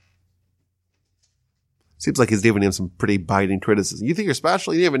livestock. Seems like he's giving him some pretty biting criticism. You think you're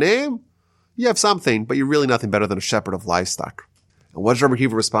special? You have a name? You have something, but you're really nothing better than a shepherd of livestock. And what does Rabbi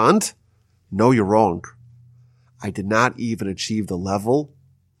Akiva respond? No, you're wrong. I did not even achieve the level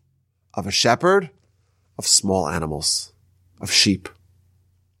of a shepherd of small animals, of sheep.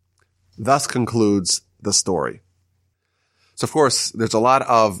 Thus concludes the story. So, of course, there's a lot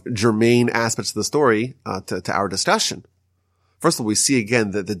of germane aspects of the story to our discussion. First of all, we see again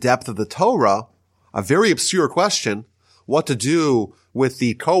the depth of the Torah, a very obscure question, what to do with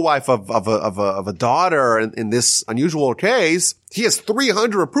the co-wife of a daughter in this unusual case. He has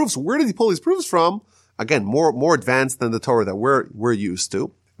 300 proofs. Where did he pull these proofs from? Again, more advanced than the Torah that we're used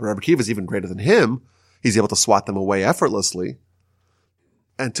to. Rabbi Akiva is even greater than him. He's able to swat them away effortlessly.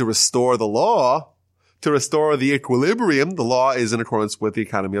 And to restore the law, to restore the equilibrium, the law is in accordance with the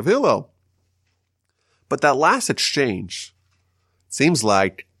economy of Hillel. But that last exchange, it seems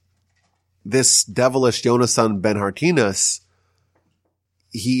like this devilish Yonasan ben Hartinas,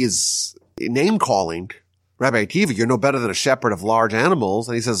 he is name-calling Rabbi Akiva, you're no better than a shepherd of large animals.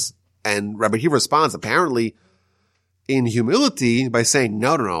 And he says, and Rabbi Akiva responds apparently in humility by saying,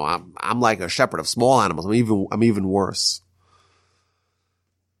 no, I'm like a shepherd of small animals. I'm even worse.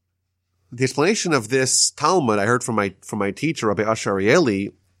 The explanation of this Talmud I heard from my teacher, Rabbi Asher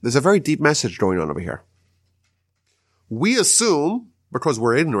Arieli, there's a very deep message going on over here. We assume, because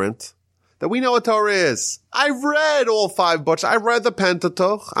we're ignorant, that we know what Torah is. I've read all 5 books. I've read the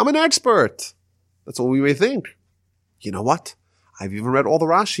Pentateuch. I'm an expert. That's what we may think. You know what? I've even read all the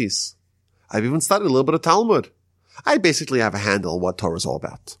Rashis. I've even studied a little bit of Talmud. I basically have a handle on what Torah is all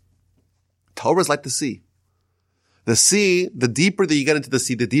about. Torah is like the sea. The sea, the deeper that you get into the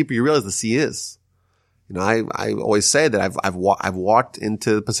sea, the deeper you realize the sea is. You know, I always say that I've walked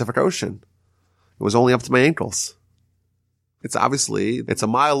into the Pacific Ocean. It was only up to my ankles. It's a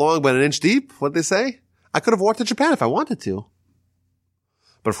mile long, but an inch deep. What'd they say? I could have walked to Japan if I wanted to.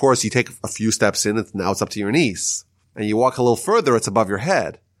 But of course, you take a few steps in, and now it's up to your knees. And you walk a little further, it's above your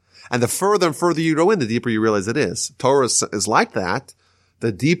head. And the further and further you go in, the deeper you realize it is. Torah is like that.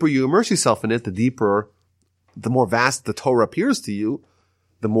 The deeper you immerse yourself in it, the more vast the Torah appears to you,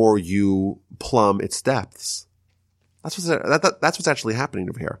 the more you plumb its depths. That's what's actually happening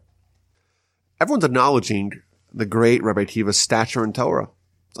over here. Everyone's acknowledging the great Rabbi Akiva's stature in Torah.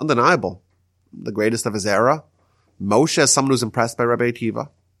 It's undeniable. The greatest of his era. Moshe is someone who's impressed by Rabbi Akiva.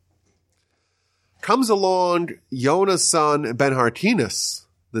 Comes along Yona's son Ben Hartinas,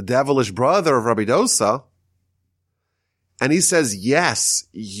 the devilish brother of Rabbi Dosa, and he says, yes,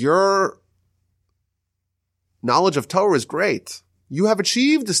 your knowledge of Torah is great. You have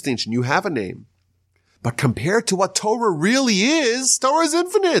achieved distinction. You have a name. But compared to what Torah really is, Torah is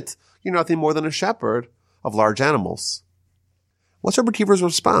infinite. You're nothing more than a shepherd of large animals. What's Rabbi Akiva's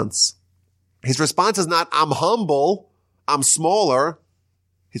response? His response is not, I'm humble, I'm smaller.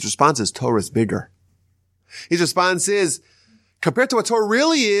 His response is, Torah is bigger. His response is, compared to what Torah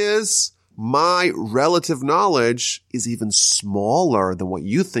really is, my relative knowledge is even smaller than what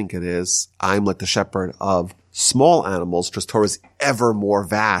you think it is. I'm like the shepherd of small animals, because Torah is ever more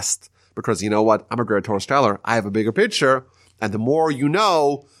vast. Because you know what? I'm a great Torah scholar. I have a bigger picture. And the more you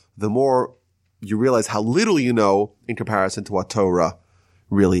know, the more you realize how little you know in comparison to what Torah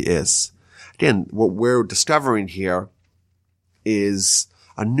really is. Again, what we're discovering here is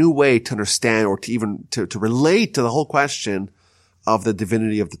a new way to understand or to even to relate to the whole question of the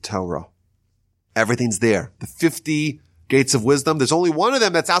divinity of the Torah. Everything's there. The 50 gates of wisdom, there's only one of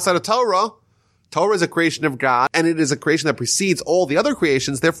them that's outside of Torah. Torah is a creation of God, and it is a creation that precedes all the other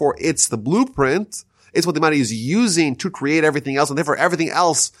creations. Therefore, it's the blueprint. It's what the Almighty is using to create everything else, and therefore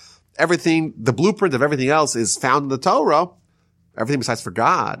the blueprint of everything else is found in the Torah. Everything besides for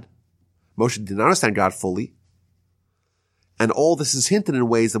God. Moshe did not understand God fully. And all this is hinted in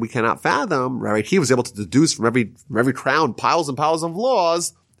ways that we cannot fathom. Rabbi Akiva was able to deduce from every crown piles and piles of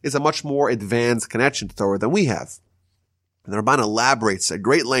laws is a much more advanced connection to Torah than we have. And the Ramban elaborates at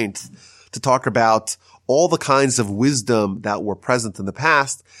great length to talk about all the kinds of wisdom that were present in the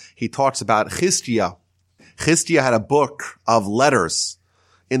past. He talks about Chizkiah. Chizkiah had a book of letters.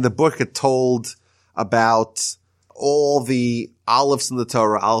 In the book, it told about all the Aleph in the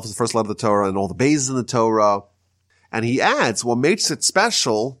Torah. Aleph is the first letter of the Torah, and all the Beis in the Torah. And he adds, what makes it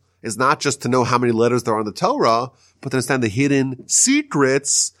special is not just to know how many letters there are in the Torah, but to understand the hidden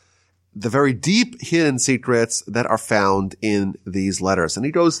secrets, the very deep hidden secrets that are found in these letters. And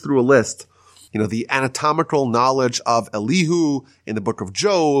he goes through a list, the anatomical knowledge of Elihu in the book of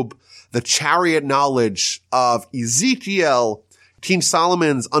Job, the chariot knowledge of Ezekiel, King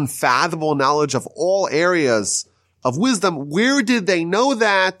Solomon's unfathomable knowledge of all areas of wisdom. Where did they know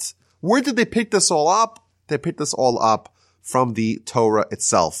that? Where did they pick this all up? They picked this all up from the Torah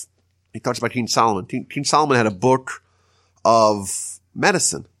itself. He talks about King Solomon. King Solomon had a book of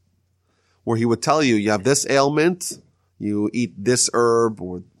medicine where he would tell you, you have this ailment, you eat this herb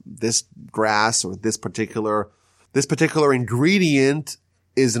or this grass or this particular ingredient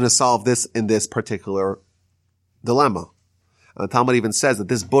is going to solve this in this particular dilemma. And the Talmud even says that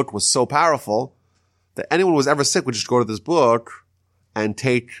this book was so powerful that anyone who was ever sick would just go to this book and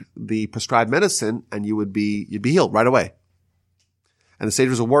take the prescribed medicine and you'd be healed right away. And the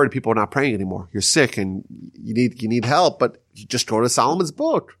sages were worried people are not praying anymore. You're sick and you need help, but you just go to Solomon's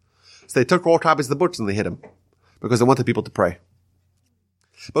book. So they took all copies of the books and they hid them because they wanted people to pray.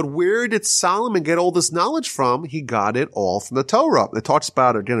 But where did Solomon get all this knowledge from? He got it all from the Torah. It talks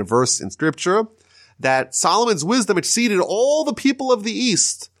about, again, a verse in scripture that Solomon's wisdom exceeded all the people of the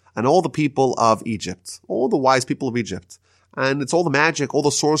East and all the people of Egypt, all the wise people of Egypt. And it's all the magic, all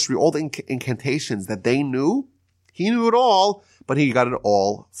the sorcery, all the incantations that they knew. He knew it all, but he got it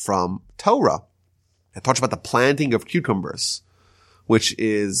all from Torah. It talks about the planting of cucumbers, which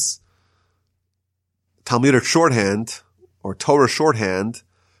is Talmudic shorthand or Torah shorthand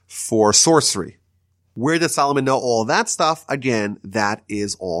for sorcery. Where did Solomon know all that stuff? Again, that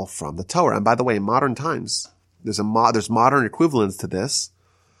is all from the Torah. And by the way, in modern times, there's modern equivalents to this.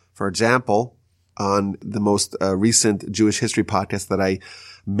 For example, on the most recent Jewish history podcast that I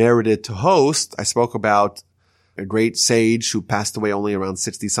merited to host, I spoke about a great sage who passed away only around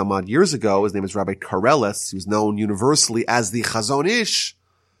 60 some odd years ago. His name is Rabbi Karelitz. He was known universally as the Chazon Ish.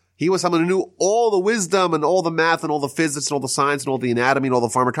 He was someone who knew all the wisdom and all the math and all the physics and all the science and all the anatomy and all the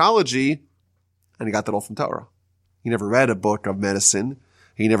pharmacology. And he got that all from Torah. He never read a book of medicine.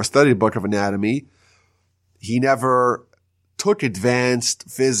 He never studied a book of anatomy. He never took advanced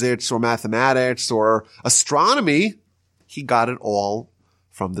physics or mathematics or astronomy. He got it all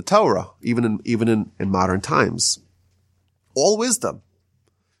from the Torah, even in modern times. All wisdom.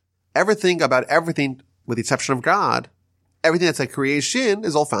 Everything about everything, with the exception of God, everything that's a creation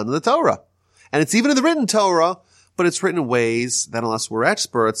is all found in the Torah. And it's even in the written Torah, but it's written in ways that unless we're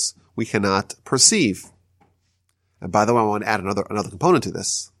experts, we cannot perceive. And by the way, I want to add another component to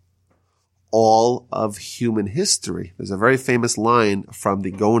this. All of human history. There's a very famous line from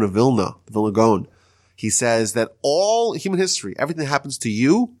the Gaon of Vilna, the Vilna Gaon. He says that all human history, everything that happens to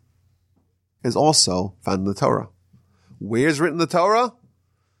you, is also found in the Torah. Where's written in the Torah?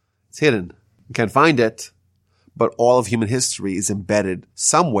 It's hidden. You can't find it. But all of human history is embedded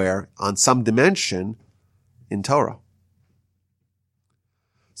somewhere on some dimension in Torah.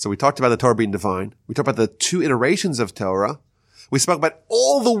 So we talked about the Torah being divine. We talked about the two iterations of Torah. We spoke about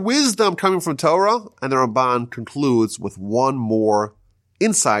all the wisdom coming from Torah, and the Ramban concludes with one more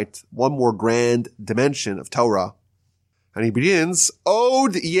insight, one more grand dimension of Torah. And he begins,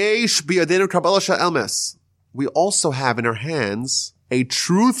 Od yesh biyadenu Kabbalah sha'elmes. We also have in our hands a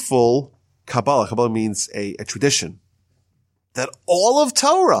truthful Kabbalah. Kabbalah means a tradition. That all of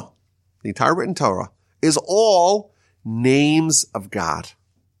Torah, the entire written Torah, is all names of God.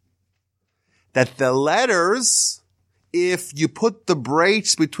 That the letters, if you put the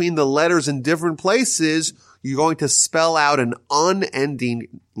breaks between the letters in different places, you're going to spell out an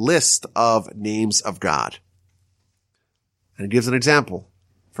unending list of names of God. And it gives an example.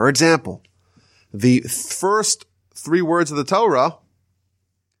 For example, the first three words of the Torah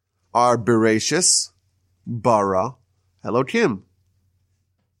are Bereshis, Bara, Elohim.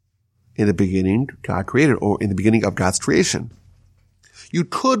 In the beginning, God created, or in the beginning of God's creation. You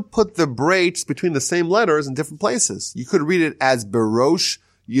could put the breaks between the same letters in different places. You could read it as Berosh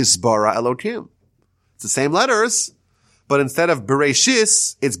Yisbara Elohim. It's the same letters, but instead of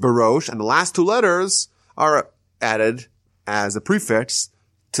Bereshis, it's Berosh, and the last two letters are added as a prefix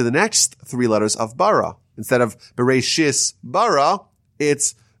to the next three letters of Bara. Instead of Bereshis Bara,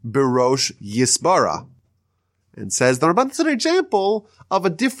 it's Berosh Yisbara. And says the Ramban is an example of a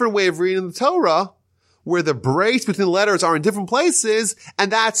different way of reading the Torah, where the breaks between the letters are in different places,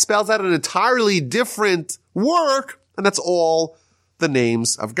 and that spells out an entirely different work, and that's all the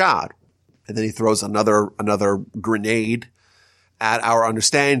names of God. And then he throws another grenade at our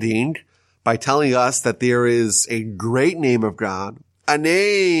understanding by telling us that there is a great name of God, a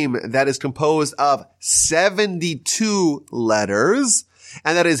name that is composed of 72 letters,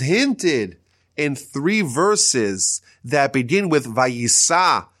 and that is hinted in 3 verses that begin with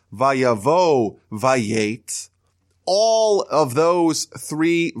Vayisa, Vayavo, Vayet. All of those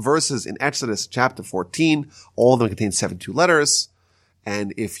 3 verses in Exodus chapter 14, all of them contain 72 letters.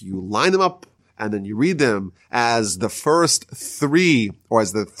 And if you line them up and then you read them as the first 3, or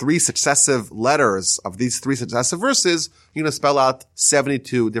as the 3 successive letters of these 3 successive verses, you're going to spell out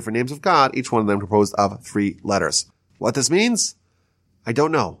 72 different names of God, each one of them composed of 3 letters. What this means? I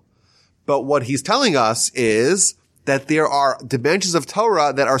don't know. But what he's telling us is that there are dimensions of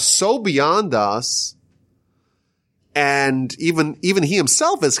Torah that are so beyond us, and even he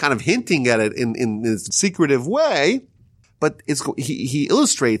himself is kind of hinting at it in this secretive way, but he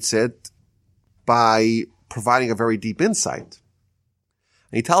illustrates it by providing a very deep insight.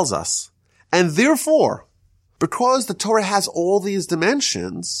 And he tells us, and therefore, because the Torah has all these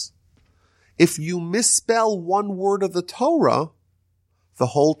dimensions, if you misspell one word of the Torah, the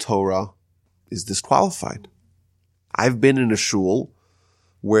whole Torah is disqualified. I've been in a shul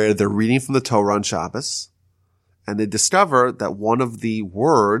where they're reading from the Torah on Shabbos, and they discover that one of the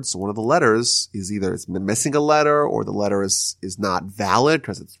words, one of the letters, is either it's missing a letter, or the letter is not valid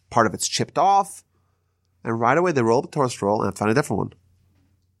because it's part of it's chipped off. And right away they roll up the Torah scroll and find a different one.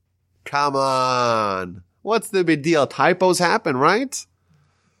 Come on. What's the big deal? Typos happen, right?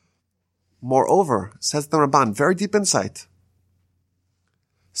 Moreover, says the Ramban, very deep insight.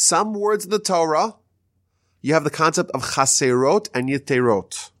 Some words in the Torah, you have the concept of chaserot and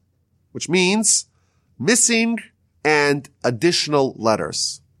yeterot, which means missing and additional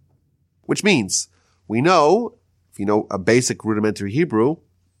letters. Which means, we know, if you know a basic rudimentary Hebrew,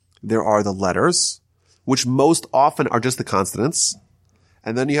 there are the letters, which most often are just the consonants.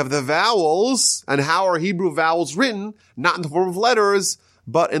 And then you have the vowels, and how are Hebrew vowels written? Not in the form of letters,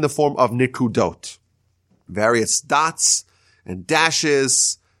 but in the form of nikudot. Various dots and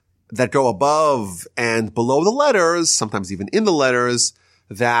dashes that go above and below the letters, sometimes even in the letters,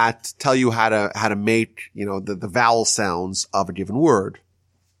 that tell you how to make, the vowel sounds of a given word.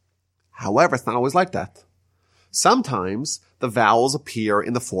 However, it's not always like that. Sometimes the vowels appear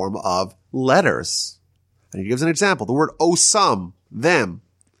in the form of letters. And he gives an example. The word osam, them.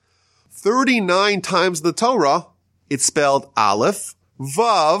 39 times in the Torah, it's spelled aleph,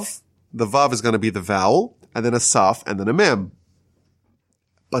 vav. The vav is going to be the vowel, and then a saf, and then a mem.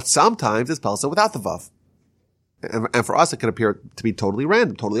 But sometimes it spells it without the vav. And for us, it can appear to be totally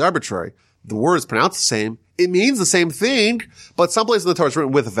random, totally arbitrary. The word is pronounced the same. It means the same thing, but some places in the Torah it's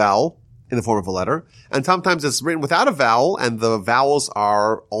written with a vowel in the form of a letter. And sometimes it's written without a vowel, and the vowels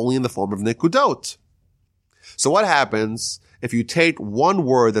are only in the form of nikudot. So what happens if you take one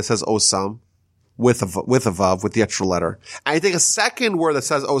word that says osam with a vav, with the extra letter, and you take a second word that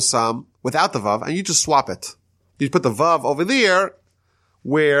says osam without the vav, and you just swap it? You put the vav over there,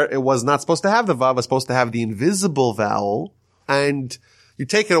 where it was not supposed to have the vav, it was supposed to have the invisible vowel, and you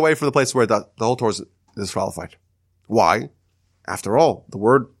take it away from the place where the whole Torah is disqualified. Why? After all, the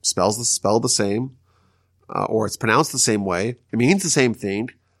word spelled the same, or it's pronounced the same way. It means the same thing.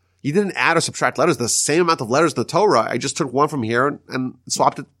 You didn't add or subtract letters, the same amount of letters in the Torah. I just took one from here and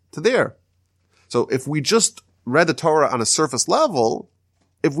swapped it to there. So if we just read the Torah on a surface level,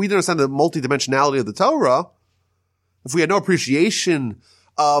 if we didn't understand the multidimensionality of the Torah, if we had no appreciation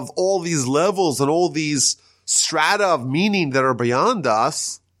of all these levels and all these strata of meaning that are beyond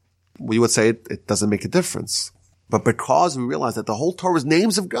us, we would say it doesn't make a difference. But because we realize that the whole Torah is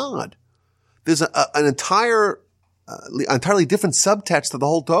names of God, there's an entirely different subtext to the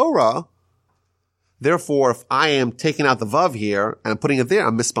whole Torah. Therefore, if I am taking out the vav here and putting it there,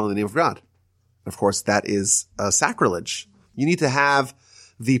 I'm misspelling the name of God. Of course, that is sacrilege. You need to have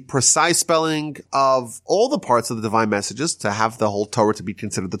the precise spelling of all the parts of the divine messages to have the whole Torah to be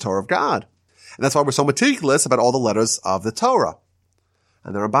considered the Torah of God. And that's why we're so meticulous about all the letters of the Torah.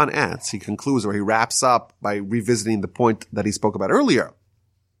 And the Ramban adds, he concludes, or he wraps up by revisiting the point that he spoke about earlier.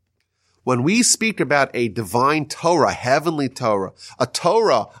 When we speak about a divine Torah, heavenly Torah, a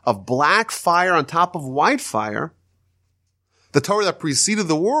Torah of black fire on top of white fire, the Torah that preceded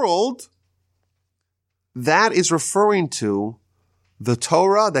the world, that is referring to the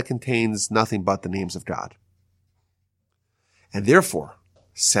Torah that contains nothing but the names of God. And therefore,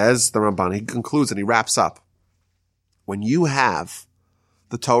 says the Ramban, he concludes and he wraps up, when you have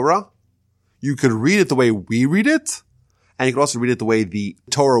the Torah, you could read it the way we read it, and you could also read it the way the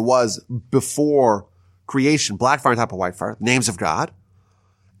Torah was before creation, black fire on top of white fire, names of God.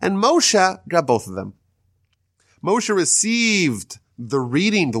 And Moshe got both of them. Moshe received the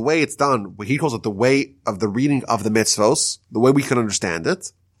reading, the way it's done, he calls it the way of the reading of the mitzvos, the way we can understand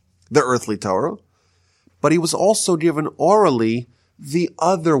it, the earthly Torah. But he was also given orally the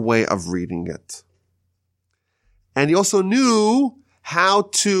other way of reading it. And he also knew how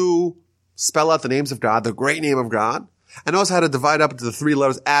to spell out the names of God, the great name of God, and also how to divide up into the 3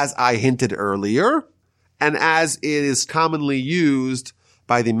 letters as I hinted earlier, and as it is commonly used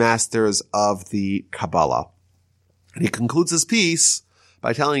by the masters of the Kabbalah. And he concludes his piece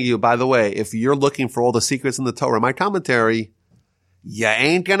by telling you, by the way, if you're looking for all the secrets in the Torah, my commentary, you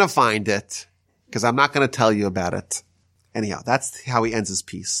ain't gonna find it, because I'm not gonna tell you about it. Anyhow, that's how he ends his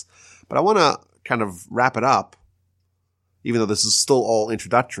piece. But I want to kind of wrap it up, even though this is still all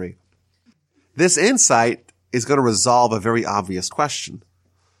introductory. This insight is going to resolve a very obvious question.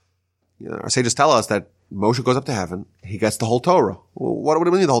 Our sages tell us that Moshe goes up to heaven, he gets the whole Torah. Well, what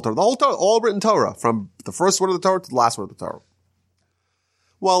do we mean the whole Torah? The whole Torah, all written Torah, from the first word of the Torah to the last word of the Torah.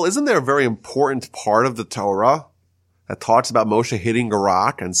 Well, isn't there a very important part of the Torah that talks about Moshe hitting a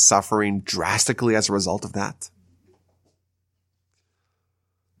rock and suffering drastically as a result of that?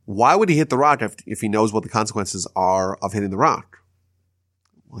 Why would he hit the rock if he knows what the consequences are of hitting the rock?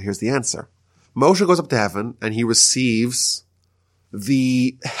 Well, here's the answer. Moshe goes up to heaven and he receives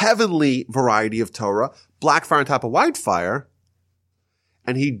the heavenly variety of Torah, black fire on top of white fire,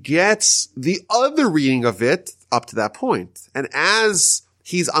 and he gets the other reading of it up to that point. And as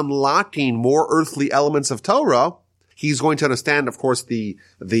he's unlocking more earthly elements of Torah, he's going to understand, of course, the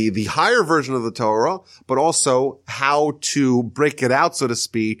higher version of the Torah, but also how to break it out, so to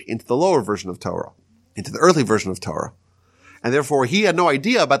speak, into the lower version of Torah, into the earthly version of Torah. And therefore, he had no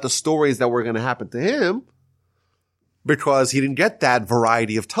idea about the stories that were going to happen to him, because he didn't get that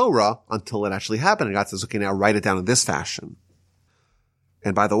variety of Torah until it actually happened. And God says, okay, now write it down in this fashion.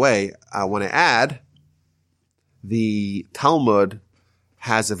 And by the way, I want to add, the Talmud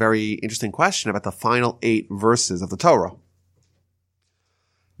has a very interesting question about the final 8 verses of the Torah.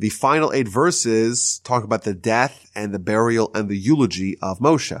 The final 8 verses talk about the death and the burial and the eulogy of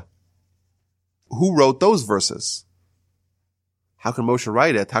Moshe. Who wrote those verses? How can Moshe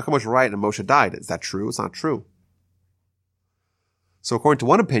write it? How can Moshe write and Moshe died? Is that true? It's not true. So according to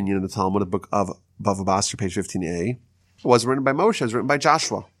one opinion in the Talmud, the book of Bava Basra, page 15a, it wasn't written by Moshe, it was written by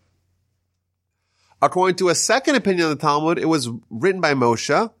Joshua. According to a second opinion of the Talmud, it was written by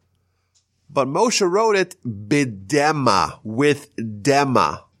Moshe, but Moshe wrote it bidema, with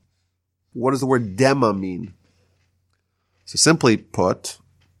dema. What does the word dema mean? So simply put,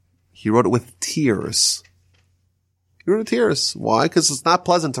 he wrote it with tears. He wrote it with tears. Why? Because it's not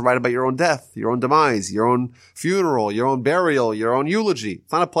pleasant to write about your own death, your own demise, your own funeral, your own burial, your own eulogy.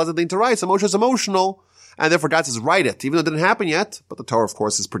 It's not a pleasant thing to write. So Moshe is emotional, and therefore God says, write it, even though it didn't happen yet. But the Torah, of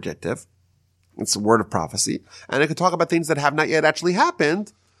course, is predictive. It's a word of prophecy. And it could talk about things that have not yet actually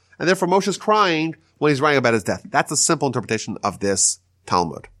happened. And therefore Moshe is crying when he's writing about his death. That's a simple interpretation of this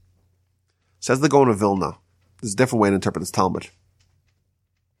Talmud. Says the Gaon of Vilna. There's a different way to interpret this Talmud.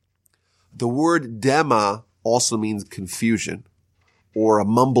 The word dema also means confusion, or a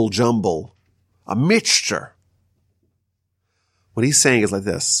mumble jumble, a mixture. What he's saying is like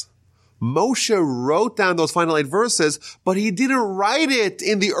this. Moshe wrote down those final 8 verses, but he didn't write it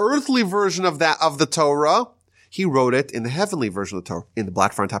in the earthly version of the Torah. He wrote it in the heavenly version of the Torah, in the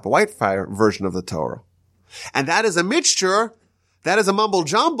black fire on top of white fire version of the Torah. And that is a mixture, that is a mumble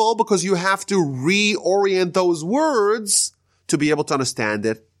jumble, because you have to reorient those words to be able to understand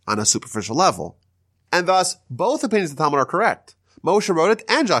it on a superficial level. And thus, both opinions of the Talmud are correct. Moshe wrote it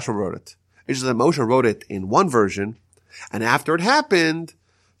and Joshua wrote it. It's just that Moshe wrote it in one version, and after it happened,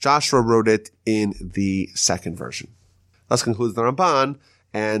 Joshua wrote it in the second version. Thus concludes the Ramban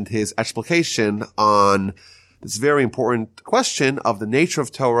and his explication on this very important question of the nature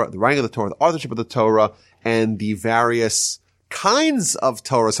of Torah, the writing of the Torah, the authorship of the Torah, and the various kinds of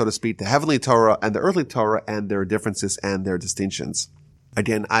Torah, so to speak, the heavenly Torah and the earthly Torah, and their differences and their distinctions.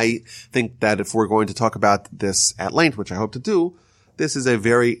 Again, I think that if we're going to talk about this at length, which I hope to do, this is a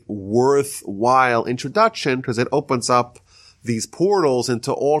very worthwhile introduction, because it opens up these portals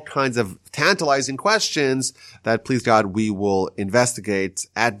into all kinds of tantalizing questions that, please God, we will investigate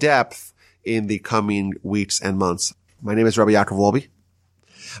at depth in the coming weeks and months. My name is Rabbi Yaakov Wolbe.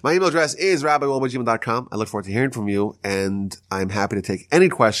 My email address is rabbiwolbe@gmail.com. I look forward to hearing from you, and I'm happy to take any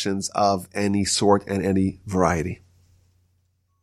questions of any sort and any variety.